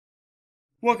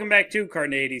Welcome back to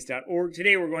Carneades.org.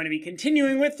 Today we're going to be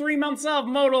continuing with 3 months of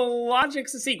modal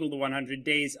logics, a sequel to 100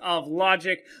 Days of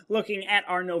Logic, looking at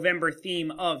our November theme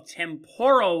of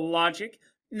temporal logic.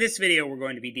 In this video we're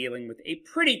going to be dealing with a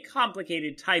pretty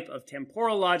complicated type of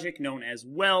temporal logic known as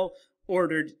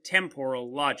well-ordered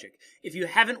temporal logic. If you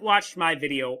haven't watched my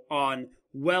video on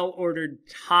well-ordered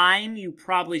time, you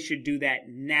probably should do that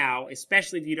now,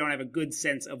 especially if you don't have a good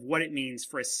sense of what it means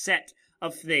for a set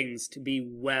of things to be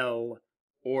well-ordered.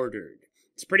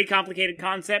 It's a pretty complicated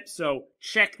concept, so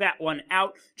check that one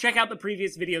out. Check out the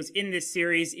previous videos in this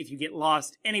series if you get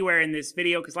lost anywhere in this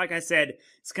video, because like I said,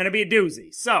 it's going to be a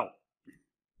doozy. So,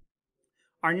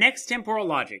 our next temporal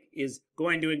logic is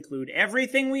going to include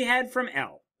everything we had from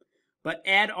L, but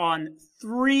add on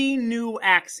 3 new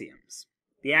axioms.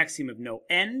 The axiom of no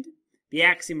end, the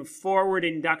axiom of forward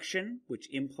induction, which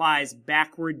implies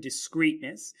backward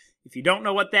discreteness. If you don't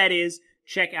know what that is,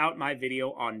 check out my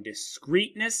video on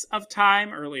discreteness of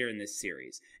time earlier in this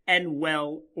series, and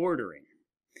well-ordering.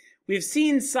 We've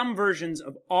seen some versions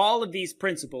of all of these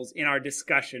principles in our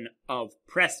discussion of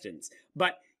precedence,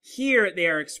 but here they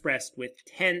are expressed with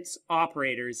tense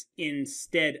operators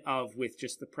instead of with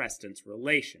just the precedence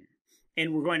relation.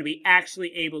 And we're going to be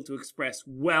actually able to express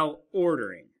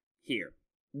well-ordering here,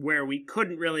 where we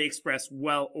couldn't really express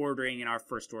well-ordering in our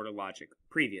first-order logic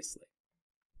previously.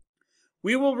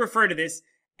 We will refer to this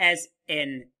as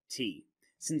NT,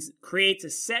 since it creates a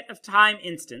set of time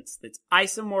instants that's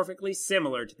isomorphically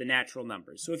similar to the natural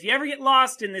numbers. So if you ever get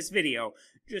lost in this video,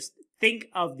 just think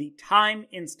of the time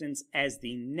instants as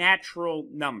the natural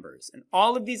numbers. And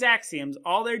all of these axioms,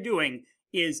 all they're doing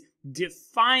is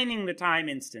defining the time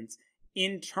instants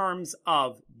in terms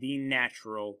of the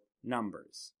natural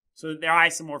numbers, so that they're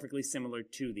isomorphically similar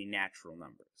to the natural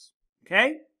numbers.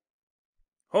 Okay?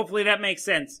 Hopefully that makes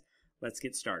sense. Let's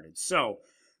get started. So,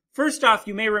 first off,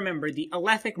 you may remember the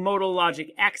Elec modal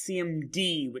logic axiom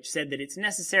D, which said that it's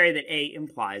necessary that A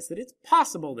implies that it's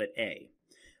possible that A.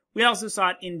 We also saw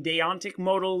it in deontic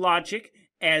modal logic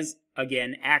as,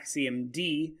 again, axiom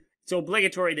D. It's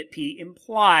obligatory that P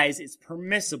implies it's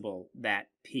permissible that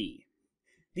P.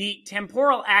 The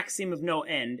temporal axiom of no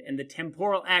end and the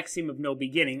temporal axiom of no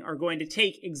beginning are going to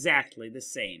take exactly the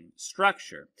same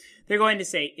structure. They're going to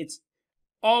say it's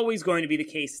always going to be the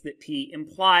case that P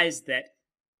implies that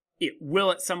it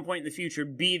will at some point in the future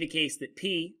be the case that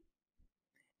P,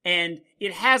 and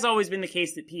it has always been the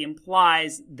case that P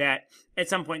implies that at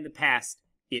some point in the past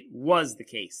it was the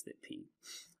case that P.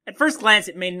 At first glance,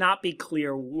 it may not be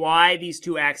clear why these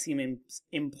two axioms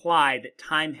imply that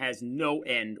time has no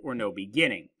end or no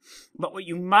beginning. But what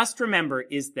you must remember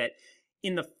is that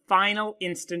in the final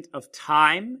instant of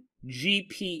time,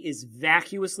 GP is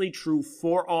vacuously true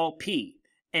for all P,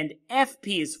 and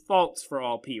FP is false for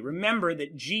all P. Remember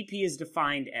that GP is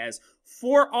defined as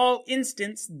for all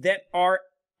instants that are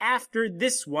after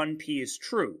this one, P is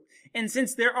true. And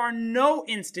since there are no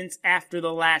instants after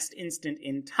the last instant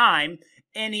in time,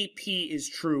 any P is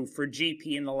true for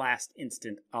GP in the last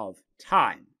instant of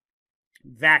time,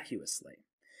 vacuously.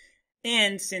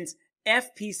 And since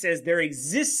FP says there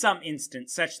exists some instant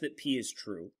such that P is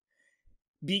true,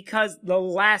 because the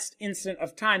last instant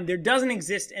of time, there doesn't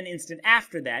exist an instant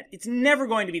after that, it's never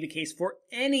going to be the case for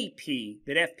any P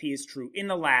that FP is true in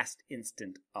the last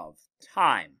instant of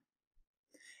time.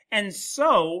 And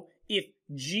so, if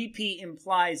GP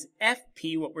implies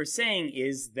FP, what we're saying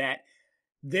is that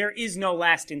there is no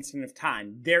last instant of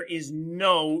time. There is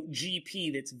no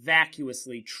GP that's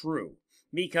vacuously true,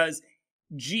 because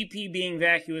GP being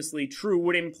vacuously true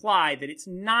would imply that it's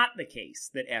not the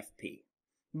case that FP.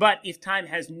 But if time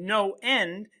has no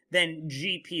end, then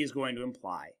GP is going to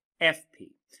imply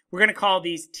FP. We're going to call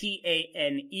these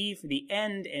TANE for the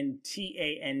end and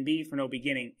TANB for no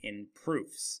beginning in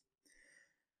proofs.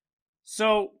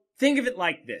 So think of it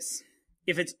like this.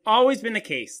 If it's always been the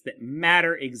case that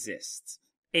matter exists,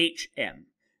 HM,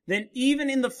 then even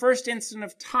in the first instant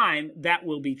of time, that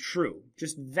will be true,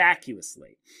 just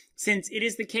vacuously. Since it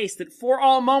is the case that for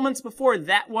all moments before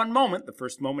that one moment, the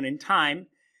first moment in time,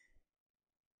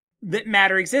 that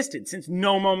matter existed. Since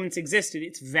no moments existed,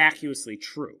 it's vacuously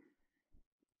true.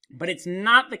 But it's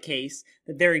not the case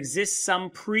that there exists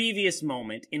some previous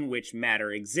moment in which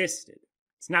matter existed.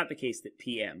 It's not the case that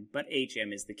PM, but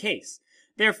HM is the case.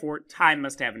 Therefore, time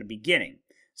must have a beginning.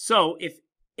 So, if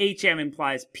HM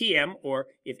implies PM, or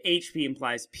if HP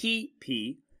implies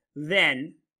PP,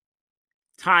 then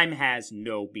time has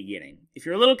no beginning. If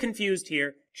you're a little confused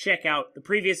here, check out the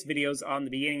previous videos on the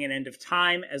beginning and end of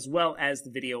time, as well as the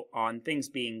video on things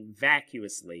being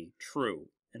vacuously true.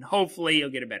 And hopefully you'll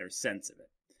get a better sense of it.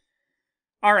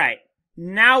 Alright,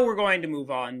 now we're going to move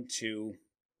on to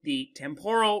the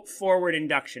temporal forward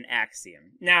induction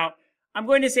axiom. Now, I'm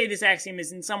going to say this axiom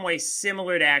is in some way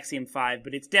similar to Axiom 5,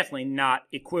 but it's definitely not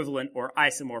equivalent or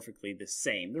isomorphically the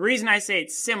same. The reason I say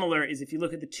it's similar is if you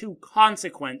look at the two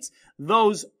consequents,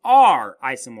 those are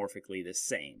isomorphically the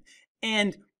same.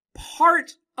 And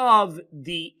part of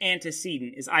the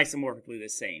antecedent is isomorphically the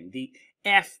same. The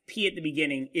FP at the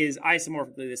beginning is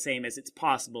isomorphically the same as it's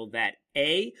possible that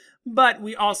A, but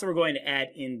we also are going to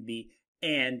add in the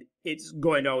and. It's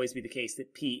going to always be the case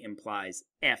that P implies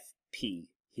FP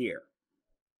here.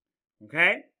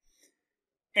 Okay?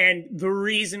 And the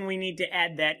reason we need to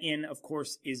add that in, of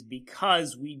course, is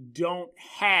because we don't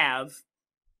have,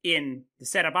 in the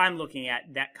setup I'm looking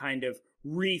at, that kind of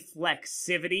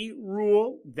reflexivity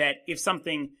rule that if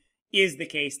something is the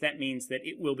case, that means that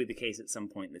it will be the case at some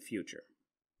point in the future.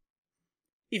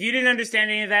 If you didn't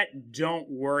understand any of that, don't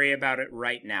worry about it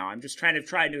right now. I'm just trying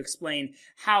to explain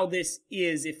how this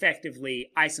is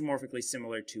effectively isomorphically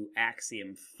similar to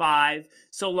Axiom 5,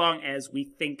 so long as we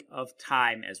think of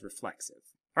time as reflexive.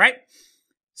 All right?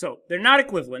 So they're not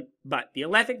equivalent, but the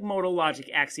alephic modal logic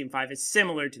Axiom 5 is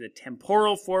similar to the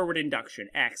temporal forward induction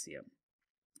axiom.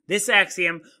 This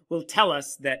axiom will tell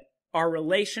us that our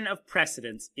relation of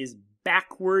precedence is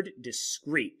backward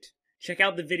discrete. Check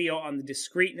out the video on the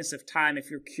discreteness of time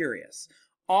if you're curious.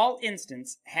 All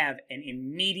instants have an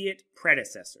immediate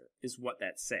predecessor, is what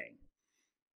that's saying.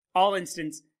 All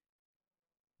instants,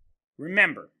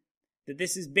 remember that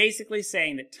this is basically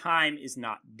saying that time is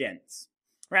not dense.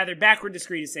 Rather, backward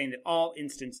discrete is saying that all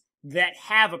instants that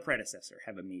have a predecessor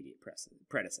have immediate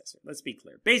predecessor. Let's be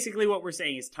clear. Basically, what we're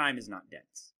saying is time is not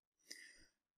dense.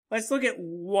 Let's look at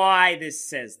why this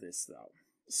says this, though.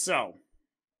 So,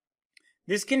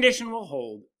 this condition will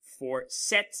hold for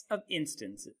sets of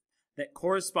instances that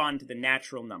correspond to the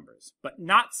natural numbers, but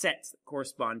not sets that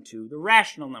correspond to the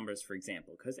rational numbers, for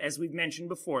example, because as we've mentioned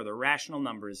before, the rational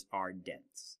numbers are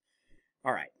dense.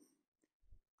 All right.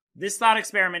 This thought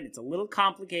experiment, it's a little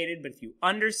complicated, but if you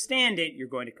understand it, you're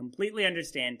going to completely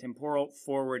understand temporal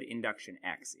forward induction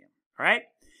axiom. All right?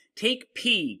 Take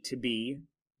P to be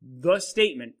the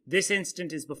statement, this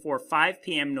instant is before 5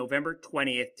 p.m. November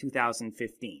 20th,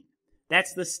 2015.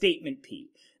 That's the statement P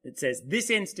that says this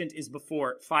instant is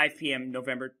before 5 p.m.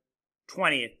 November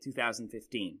 20th,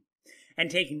 2015.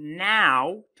 And take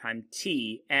now, time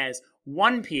T, as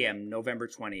 1 p.m. November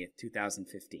 20th,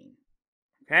 2015.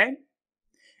 Okay?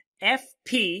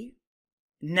 FP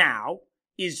now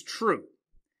is true,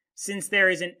 since there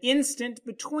is an instant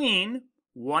between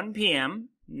 1 p.m.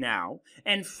 now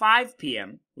and 5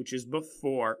 p.m., which is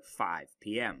before 5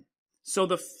 p.m. So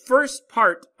the first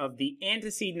part of the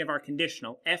antecedent of our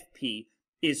conditional, FP,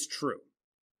 is true.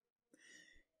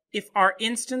 If our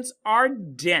instants are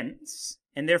dense,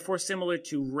 and therefore similar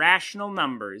to rational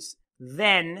numbers,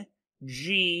 then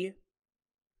G,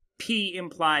 P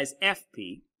implies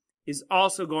FP, is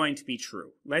also going to be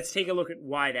true. Let's take a look at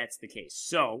why that's the case.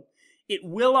 So, it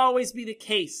will always be the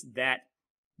case that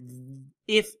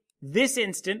if this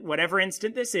instant, whatever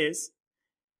instant this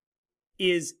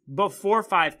is before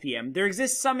 5 p.m., there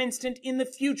exists some instant in the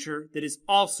future that is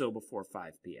also before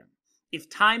 5 p.m. If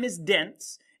time is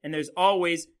dense, and there's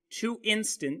always two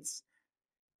instants,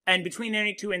 and between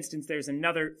any two instants there's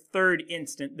another third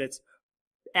instant that's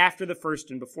after the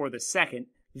first and before the second,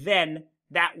 then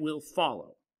that will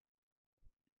follow.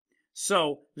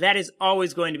 So that is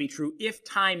always going to be true if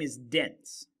time is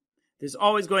dense. There's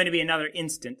always going to be another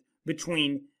instant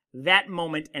between that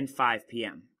moment and 5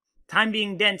 p.m. Time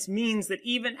being dense means that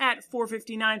even at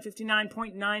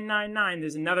 4:59:59.999,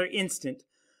 there's another instant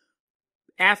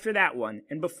after that one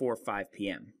and before 5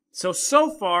 p.m. So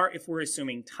far, if we're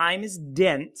assuming time is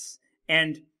dense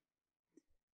and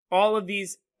all of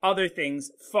these other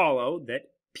things follow, that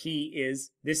P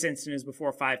is, this instant is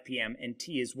before 5 p.m. and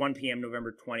T is 1 p.m.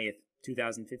 November 20th,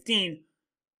 2015,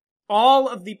 all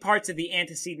of the parts of the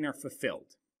antecedent are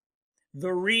fulfilled.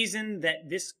 The reason that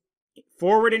this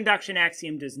forward induction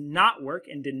axiom does not work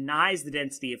and denies the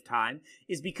density of time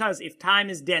is because if time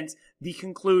is dense, the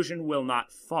conclusion will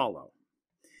not follow.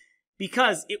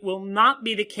 Because it will not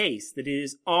be the case that it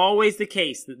is always the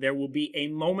case that there will be a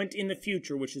moment in the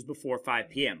future which is before 5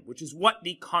 p.m., which is what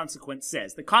the consequence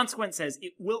says. The consequence says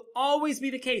it will always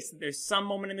be the case that there's some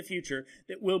moment in the future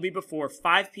that will be before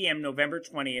 5 p.m. November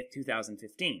 20th,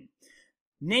 2015.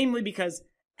 Namely because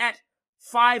at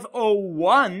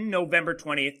 5:01 November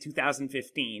 20th,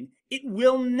 2015, it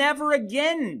will never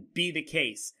again be the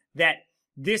case that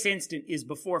this instant is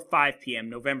before 5 p.m.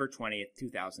 November 20th,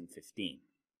 2015.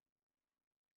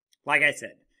 Like I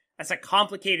said, that's a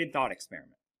complicated thought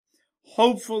experiment.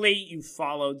 Hopefully you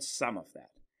followed some of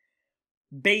that.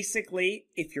 Basically,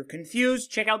 if you're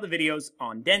confused, check out the videos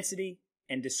on density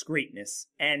and discreteness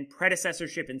and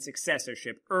predecessorship and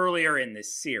successorship earlier in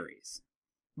this series.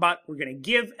 But we're going to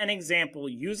give an example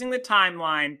using the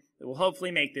timeline that will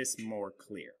hopefully make this more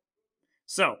clear.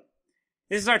 So,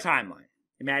 this is our timeline.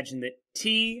 Imagine that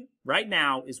t right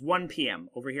now is 1 p.m.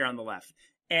 over here on the left,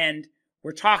 and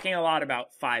we're talking a lot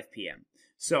about 5 p.m.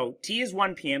 So, t is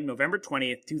 1 p.m., November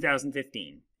 20th,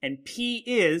 2015, and p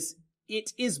is,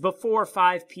 it is before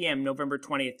 5 p.m., November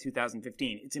 20th,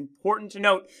 2015. It's important to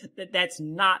note that that's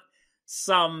not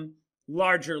some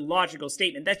larger logical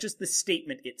statement. That's just the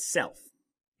statement itself.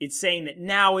 It's saying that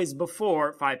now is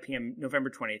before 5 p.m., November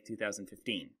 20th,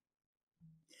 2015.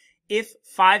 If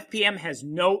 5 p.m. has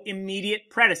no immediate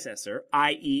predecessor,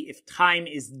 i.e. if time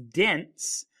is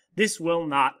dense, this will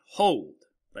not hold.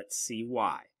 Let's see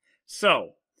why.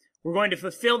 So, we're going to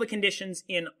fulfill the conditions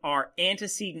in our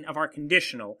antecedent of our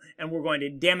conditional, and we're going to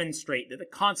demonstrate that the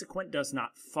consequent does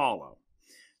not follow.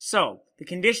 So, the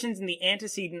conditions in the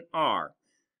antecedent are,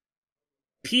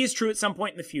 p is true at some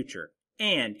point in the future,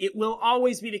 and it will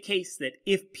always be the case that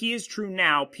if p is true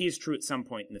now, p is true at some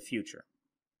point in the future.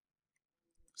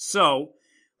 So,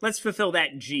 let's fulfill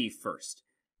that g first.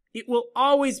 It will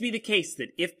always be the case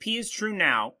that if p is true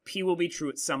now, p will be true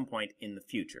at some point in the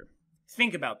future.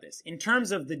 Think about this. In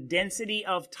terms of the density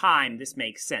of time, this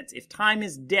makes sense. If time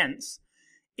is dense,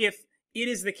 if it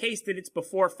is the case that it's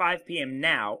before 5 p.m.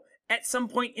 now, at some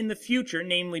point in the future,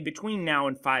 namely between now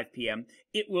and 5 p.m.,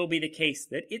 it will be the case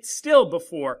that it's still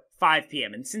before 5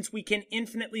 p.m. And since we can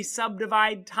infinitely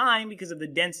subdivide time because of the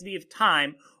density of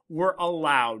time, we're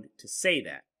allowed to say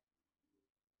that.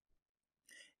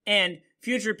 And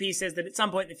future p says that at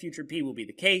some point in the future p will be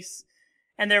the case,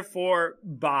 and therefore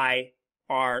by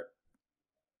our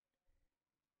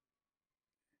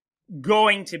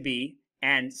going to be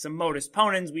and some modus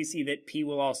ponens, we see that p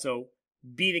will also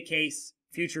be the case,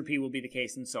 future p will be the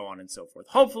case, and so on and so forth.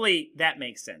 Hopefully that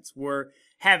makes sense. We're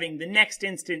having the next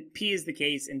instant p is the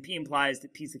case, and p implies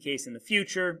that p is the case in the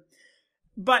future.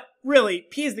 But really,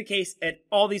 p is the case at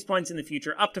all these points in the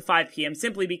future up to 5 p.m.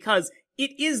 simply because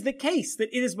it is the case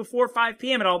that it is before 5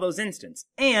 p.m. at all those instants.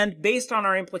 And based on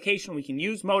our implication, we can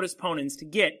use modus ponens to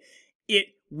get it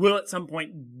will at some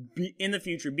point be, in the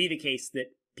future be the case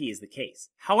that p is the case.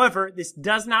 However, this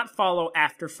does not follow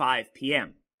after 5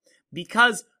 p.m.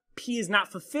 Because p is not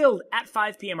fulfilled at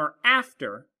 5 p.m. or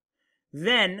after,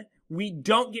 then we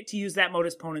don't get to use that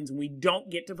modus ponens and we don't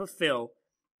get to fulfill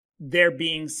there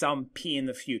being some p in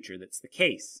the future that's the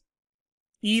case,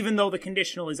 even though the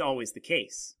conditional is always the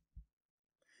case.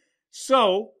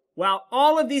 So, while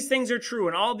all of these things are true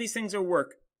and all of these things are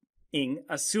working,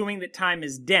 assuming that time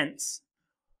is dense,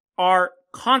 our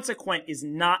consequent is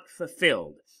not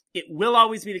fulfilled. It will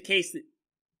always be the case that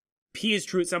p is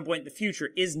true at some point in the future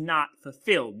is not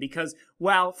fulfilled because,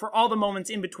 while for all the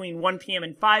moments in between 1 p.m.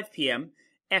 and 5 p.m.,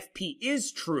 fp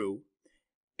is true,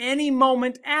 any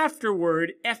moment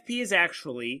afterward, fp is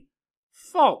actually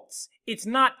false. It's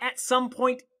not at some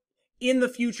point in the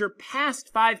future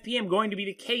past 5 p.m. going to be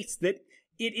the case that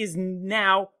it is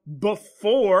now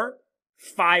before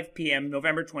 5 p.m.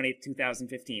 November 20th,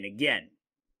 2015 again.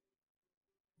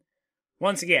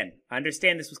 Once again, I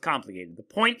understand this was complicated. The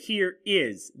point here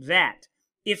is that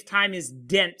if time is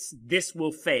dense, this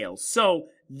will fail. So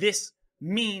this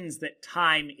means that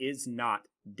time is not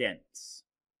dense.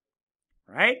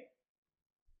 Right?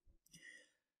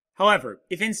 However,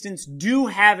 if instants do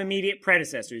have immediate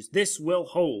predecessors, this will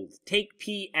hold. Take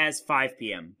p as 5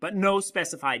 p.m., but no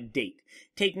specified date.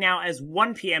 Take now as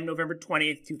 1 p.m., November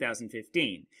 20th,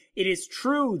 2015. It is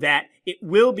true that it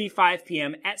will be 5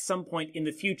 p.m. at some point in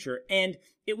the future, and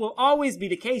it will always be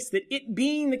the case that it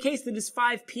being the case that is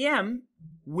 5 p.m.,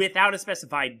 without a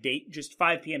specified date, just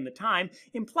 5 p.m. the time,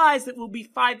 implies that it will be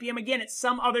 5 p.m. again at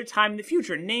some other time in the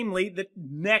future, namely the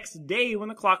next day when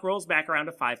the clock rolls back around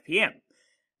to 5 p.m.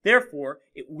 Therefore,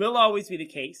 it will always be the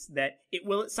case that it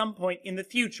will at some point in the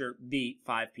future be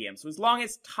 5 p.m. So as long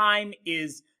as time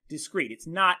is discrete, it's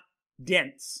not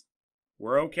dense,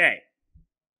 we're okay.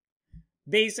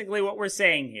 Basically what we're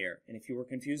saying here, and if you were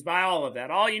confused by all of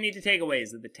that, all you need to take away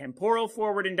is that the temporal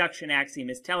forward induction axiom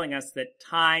is telling us that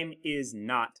time is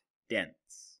not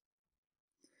dense.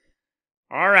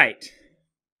 All right,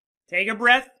 take a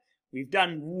breath. We've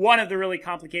done one of the really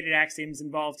complicated axioms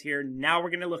involved here. Now we're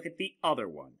going to look at the other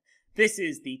one. This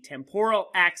is the temporal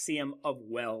axiom of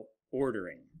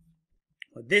well-ordering.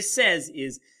 What this says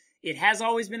is it has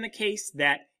always been the case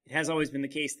that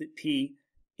P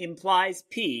implies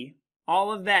P.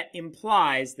 All of that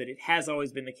implies that it has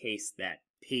always been the case that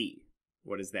P.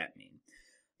 What does that mean?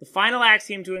 The final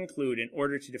axiom to include in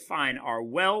order to define our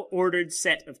well-ordered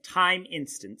set of time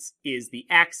instants is the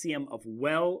axiom of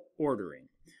well-ordering.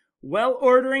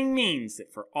 Well-ordering means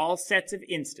that for all sets of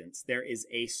instants, there is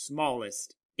a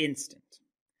smallest instant.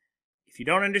 If you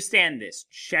don't understand this,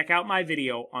 check out my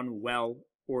video on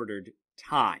well-ordered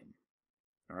time.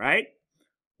 All right?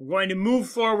 We're going to move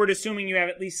forward assuming you have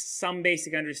at least some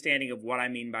basic understanding of what I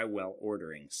mean by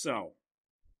well-ordering. So,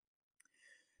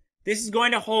 this is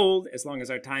going to hold as long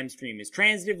as our time stream is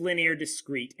transitive, linear,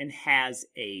 discrete, and has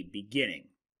a beginning.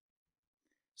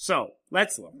 So,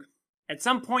 let's look. At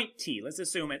some point t, let's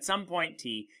assume at some point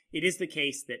t, it is the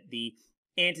case that the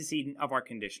antecedent of our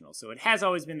conditional. So it has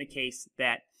always been the case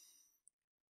that,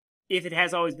 if it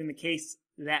has always been the case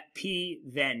that p,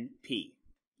 then p.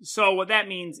 So what that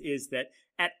means is that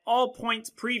at all points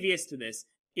previous to this,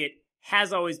 it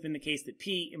has always been the case that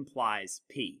p implies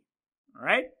p. All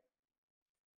right?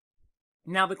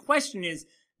 Now the question is,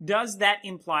 does that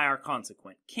imply our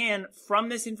consequent? Can, from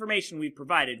this information we've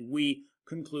provided, we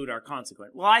conclude our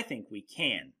consequent? Well, I think we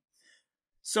can.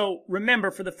 So remember,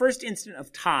 for the first instant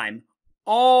of time,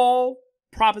 all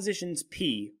propositions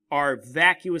p are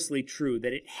vacuously true,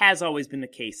 that it has always been the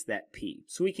case that p.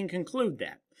 So we can conclude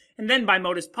that. And then by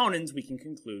modus ponens, we can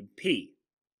conclude p.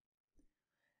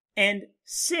 And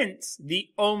since the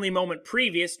only moment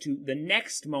previous to the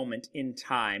next moment in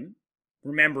time,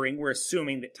 remembering we're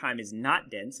assuming that time is not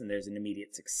dense and there's an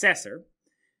immediate successor,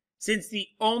 since the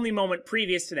only moment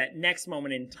previous to that next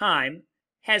moment in time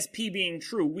has p being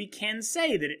true, we can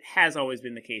say that it has always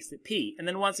been the case that p, and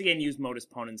then once again use modus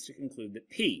ponens to conclude that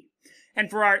p. And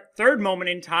for our third moment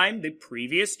in time, the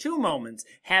previous two moments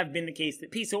have been the case that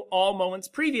p, so all moments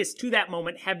previous to that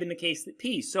moment have been the case that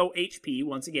p, so hp,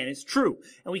 once again, is true.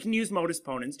 And we can use modus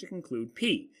ponens to conclude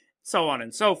p, so on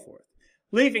and so forth,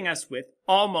 leaving us with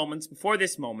all moments before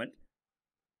this moment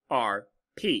are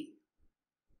p.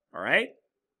 All right?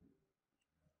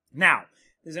 Now,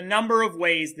 there's a number of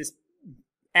ways this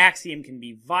axiom can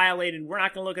be violated. We're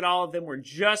not going to look at all of them. We're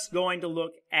just going to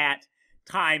look at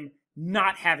time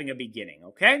not having a beginning,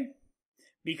 okay?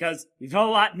 Because we've done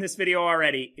a lot in this video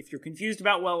already. If you're confused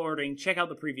about well-ordering, check out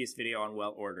the previous video on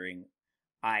well-ordering.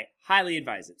 I highly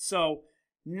advise it. So,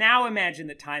 now imagine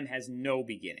that time has no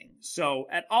beginning. So,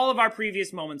 at all of our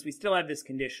previous moments, we still have this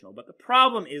conditional. But the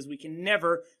problem is we can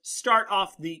never start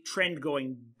off the trend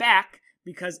going back,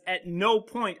 because at no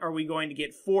point are we going to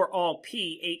get for all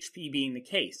p, hp being the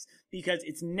case. Because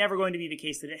it's never going to be the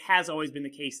case that it has always been the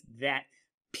case that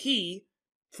p,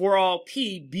 for all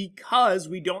p, because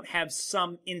we don't have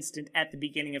some instant at the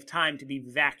beginning of time to be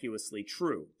vacuously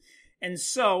true. And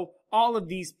so, all of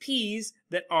these p's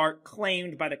that are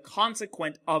claimed by the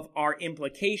consequent of our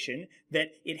implication that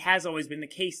it has always been the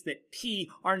case that p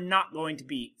are not going to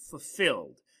be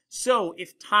fulfilled. So,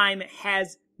 if time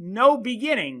has no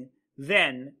beginning,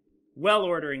 then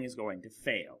well-ordering is going to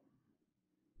fail.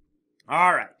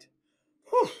 All right.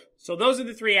 Whew. So those are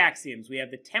the three axioms. We have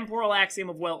the temporal axiom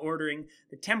of well-ordering,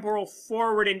 the temporal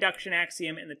forward induction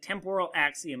axiom, and the temporal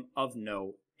axiom of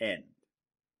no end.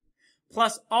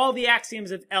 Plus all the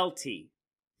axioms of LT.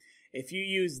 If you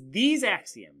use these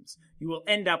axioms, you will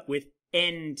end up with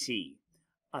NT,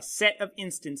 a set of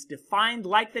instants defined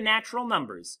like the natural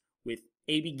numbers, with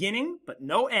a beginning but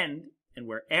no end, and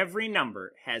where every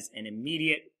number has an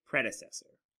immediate predecessor,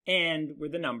 and where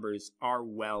the numbers are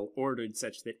well ordered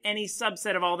such that any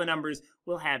subset of all the numbers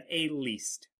will have a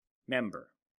least member.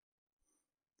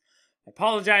 I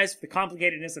apologize for the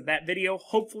complicatedness of that video.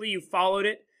 Hopefully you followed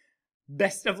it.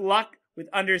 Best of luck with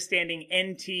understanding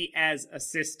NT as a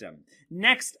system.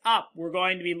 Next up, we're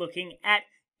going to be looking at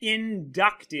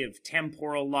inductive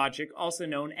temporal logic, also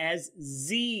known as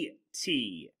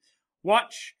ZT.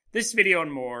 Watch this video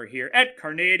and more here at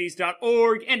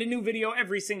Carneades.org, and a new video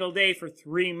every single day for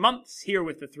 3 months here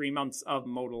with the 3 months of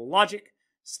modal logic.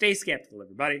 Stay skeptical,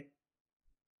 everybody.